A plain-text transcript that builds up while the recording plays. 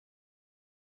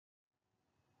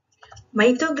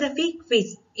మైథోగ్రఫీ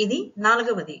quiz ఇది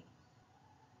 4వది.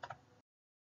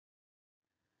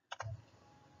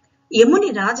 యముని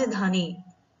రాజధాని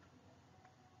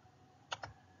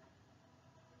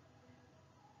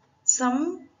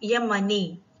సంయమని.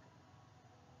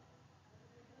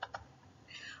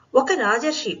 ఒక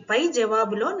రాజర్షి పై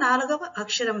జవాబులో 4వ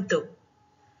అక్షరంతో,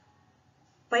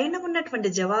 పైన ఉన్నటువంటి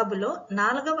జవాబులో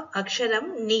 4వ అక్షరం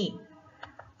ని.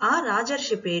 ఆ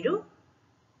రాజర్షి పేరు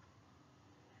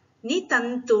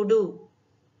నితంతుడు.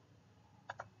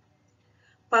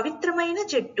 పవిత్రమైన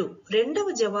చెట్టు 2వ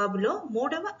జవాబులో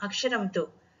 3వ అక్షరంతో,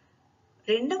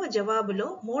 2వ జవాబులో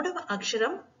 3వ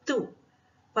అక్షరం తు.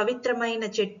 పవిత్రమైన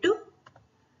చెట్టు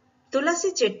తులసి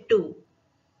చెట్టు.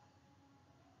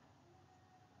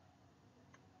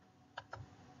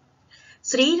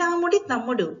 శ్రీరాముడి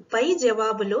తమ్ముడు పై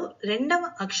జవాబులో 2వ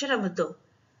అక్షరముతో,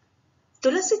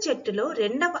 తులసి చెట్టులో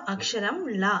 2వ అక్షరం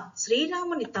లా.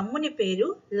 శ్రీరాముని తమ్ముని పేరు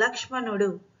లక్ష్మణుడు.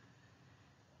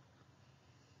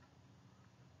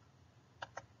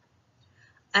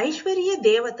 ఐశ్వర్య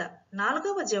దేవత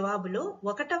 4వ జవాబులో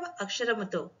 1వ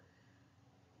అక్షరముతో,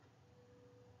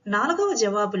 4వ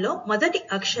జవాబులో మొదటి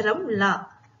అక్షరం లా.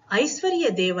 ఐశ్వర్య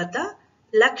దేవత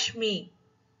లక్ష్మి.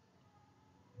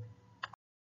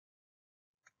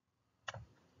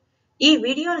 ఈ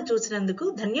వీడియోను చూసినందుకు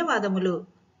ధన్యవాదములు.